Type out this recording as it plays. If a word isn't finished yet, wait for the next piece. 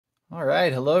All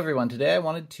right, hello everyone. Today I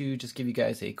wanted to just give you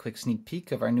guys a quick sneak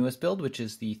peek of our newest build, which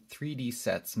is the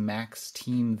 3DSets Max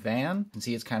Team van. You can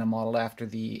see it's kind of modeled after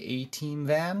the A-Team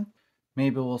van.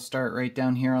 Maybe we'll start right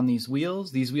down here on these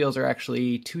wheels. These wheels are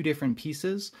actually two different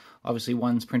pieces. Obviously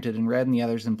one's printed in red and the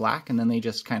other's in black, and then they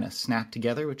just kind of snap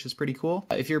together, which is pretty cool.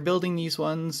 If you're building these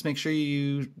ones, make sure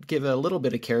you give a little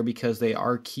bit of care because they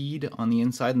are keyed on the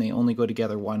inside and they only go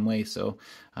together one way, so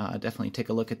definitely take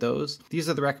a look at those. These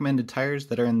are the recommended tires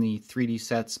that are in the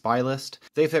 3DSets buy list.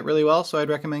 They fit really well, so I'd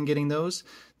recommend getting those.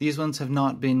 These ones have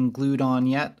not been glued on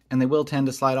yet, and they will tend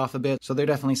to slide off a bit, so they're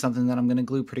definitely something that I'm going to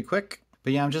glue pretty quick.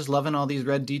 But yeah, I'm just loving all these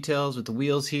red details with the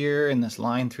wheels here and this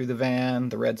line through the van,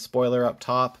 the red spoiler up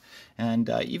top, and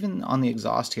even on the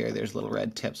exhaust here there's little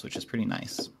red tips, which is pretty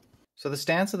nice. So the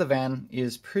stance of the van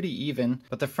is pretty even,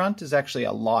 but the front is actually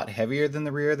a lot heavier than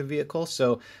the rear of the vehicle,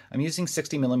 so I'm using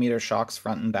 60mm shocks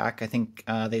front and back. I think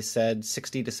they said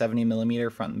 60 to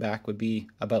 70mm front and back would be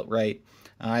about right.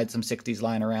 I had some 60s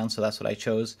lying around, so that's what I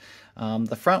chose.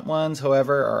 The front ones,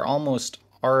 however, are almost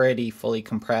already fully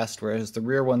compressed, whereas the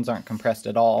rear ones aren't compressed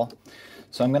at all.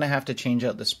 So I'm going to have to change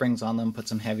out the springs on them, put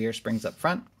some heavier springs up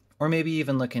front, or maybe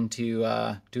even look into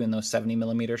doing those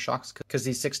 70mm shocks, because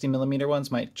these 60mm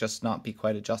ones might just not be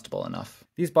quite adjustable enough.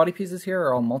 These body pieces here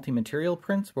are all multi-material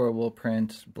prints, where we'll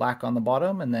print black on the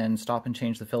bottom and then stop and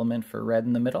change the filament for red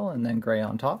in the middle and then gray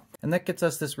on top. And that gets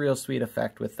us this real sweet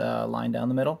effect with a line down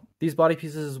the middle. These body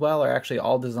pieces as well are actually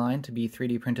all designed to be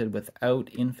 3D printed without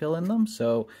infill in them,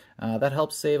 so that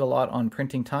helps save a lot on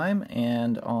printing time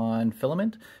and on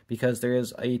filament, because there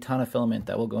is a ton of filament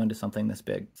that will go into something this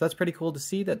big. So that's pretty cool to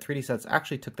see that 3DSets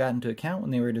actually took that into account when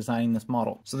they were designing this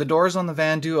model. So the doors on the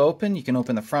van do open. You can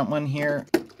open the front one here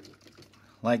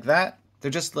like that. They're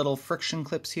just little friction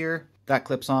clips here. That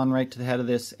clips on right to the head of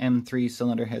this M3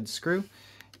 cylinder head screw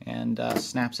and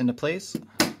snaps into place.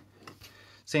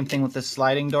 Same thing with this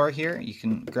sliding door here. You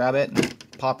can grab it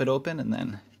and pop it open and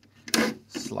then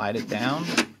slide it down.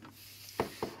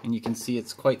 And you can see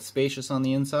it's quite spacious on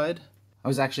the inside. I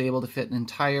was actually able to fit an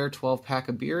entire 12-pack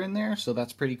of beer in there, so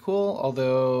that's pretty cool,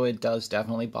 although it does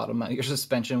definitely bottom out your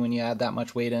suspension when you add that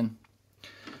much weight in.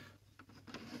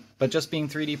 But just being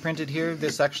 3D printed here,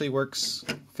 this actually works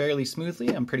fairly smoothly.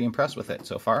 I'm pretty impressed with it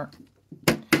so far.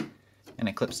 And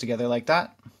it clips together like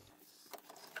that.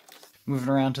 Moving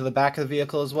around to the back of the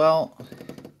vehicle as well,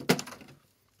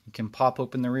 you can pop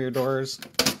open the rear doors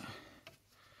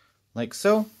like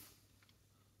so.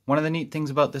 One of the neat things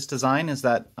about this design is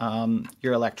that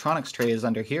your electronics tray is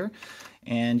under here,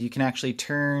 and you can actually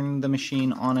turn the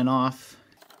machine on and off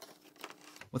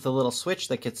with a little switch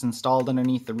that gets installed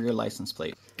underneath the rear license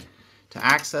plate. To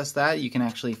access that, you can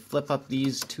actually flip up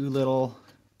these two little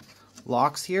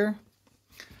locks here,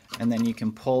 and then you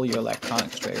can pull your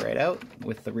electronics tray right out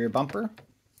with the rear bumper. And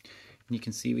you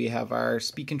can see we have our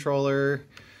speed controller,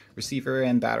 receiver,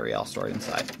 and battery all stored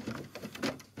inside.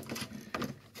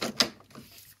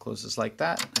 Closes like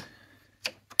that,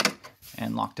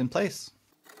 and locked in place.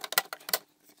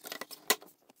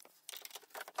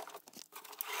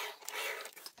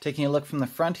 Taking a look from the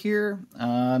front here,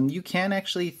 you can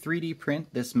actually 3D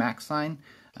print this Max sign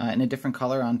in a different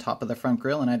color on top of the front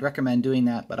grille, and I'd recommend doing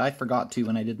that, but I forgot to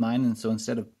when I did mine, and so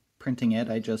instead of printing it,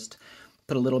 I just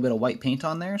put a little bit of white paint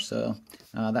on there, so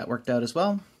that worked out as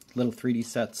well. Little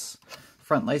 3DSets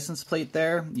front license plate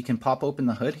there. You can pop open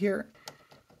the hood here,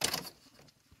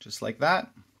 just like that.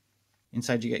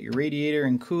 Inside you get your radiator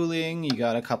and cooling, you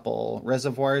got a couple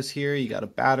reservoirs here, you got a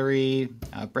battery,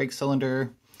 a brake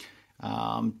cylinder.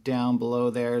 Down below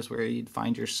there is where you'd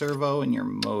find your servo, and your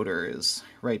motor is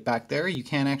right back there. You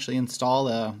can actually install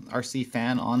a RC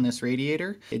fan on this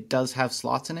radiator. It does have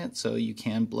slots in it, so you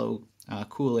can blow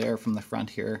cool air from the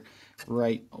front here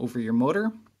right over your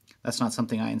motor. That's not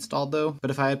something I installed though,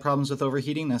 but if I had problems with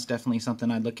overheating, that's definitely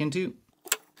something I'd look into.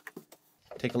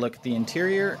 Take a look at the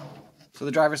interior. So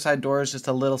the driver's side door is just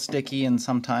a little sticky, and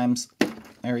sometimes,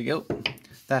 there we go,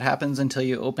 that happens until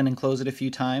you open and close it a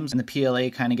few times, and the PLA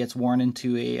kind of gets worn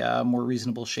into a more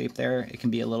reasonable shape there. It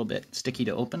can be a little bit sticky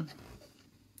to open.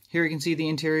 Here you can see the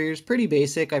interior is pretty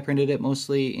basic. I printed it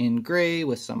mostly in gray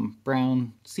with some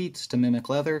brown seats to mimic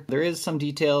leather. There is some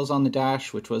details on the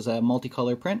dash, which was a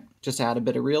multicolor print, just to add a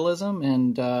bit of realism,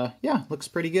 and yeah, looks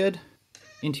pretty good.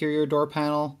 Interior door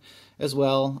panel as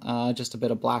well, just a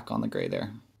bit of black on the gray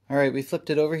there. Alright, we flipped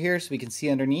it over here so we can see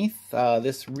underneath.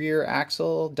 This rear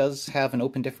axle does have an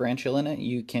open differential in it.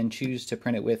 You can choose to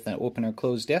print it with an open or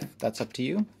closed diff. That's up to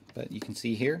you, but you can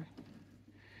see here,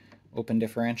 open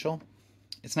differential.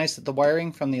 It's nice that the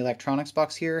wiring from the electronics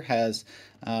box here has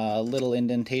little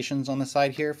indentations on the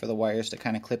side here for the wires to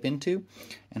kind of clip into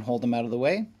and hold them out of the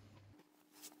way.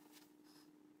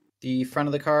 The front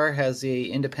of the car has a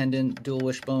independent dual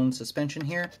wishbone suspension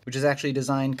here, which is actually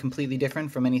designed completely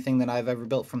different from anything that I've ever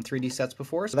built from 3DSets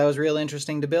before. So that was real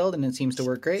interesting to build, and it seems to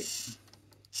work great.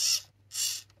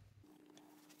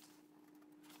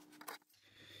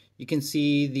 You can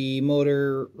see the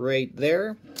motor right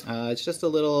there. It's just a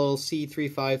little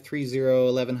C3530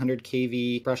 1100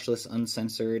 kV brushless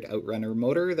uncensored outrunner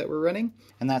motor that we're running,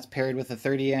 and that's paired with a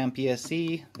 30 amp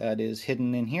ESC that is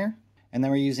hidden in here. And then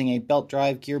we're using a belt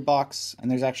drive gearbox, and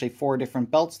there's actually 4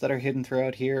 different belts that are hidden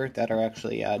throughout here that are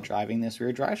actually driving this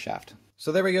rear drive shaft.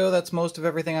 So there we go, that's most of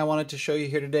everything I wanted to show you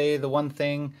here today. The one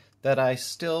thing that I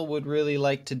still would really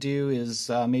like to do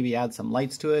is maybe add some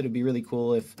lights to it. It'd be really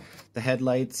cool if the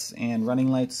headlights and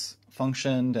running lights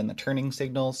functioned and the turning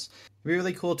signals. It'd be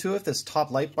really cool too if this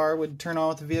top light bar would turn on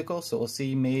with the vehicle, so we'll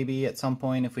see maybe at some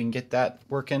point if we can get that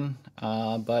working.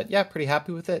 But yeah, pretty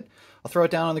happy with it. I'll throw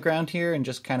it down on the ground here and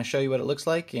just kind of show you what it looks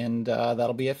like, and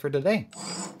that'll be it for today.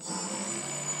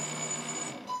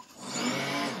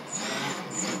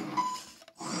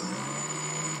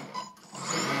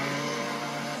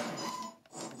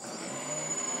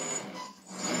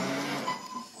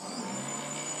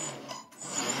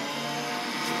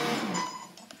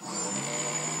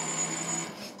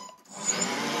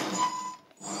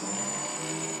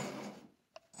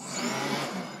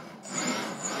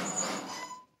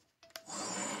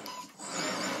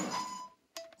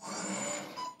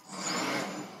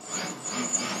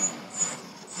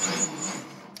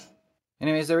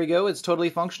 Anyways, there we go. It's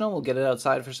totally functional. We'll get it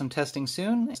outside for some testing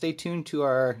soon. Stay tuned to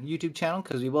our YouTube channel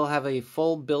because we will have a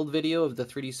full build video of the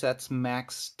 3DSets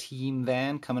Max Team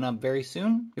Van coming up very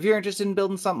soon. If you're interested in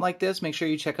building something like this, make sure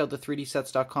you check out the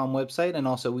 3dsets.com website, and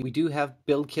also we do have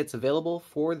build kits available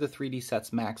for the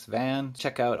 3DSets Max Van.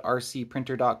 Check out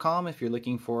rcprinter.com if you're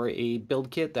looking for a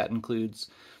build kit that includes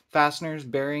fasteners,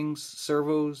 bearings,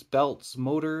 servos, belts,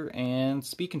 motor, and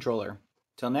speed controller.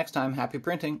 Till next time, happy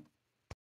printing!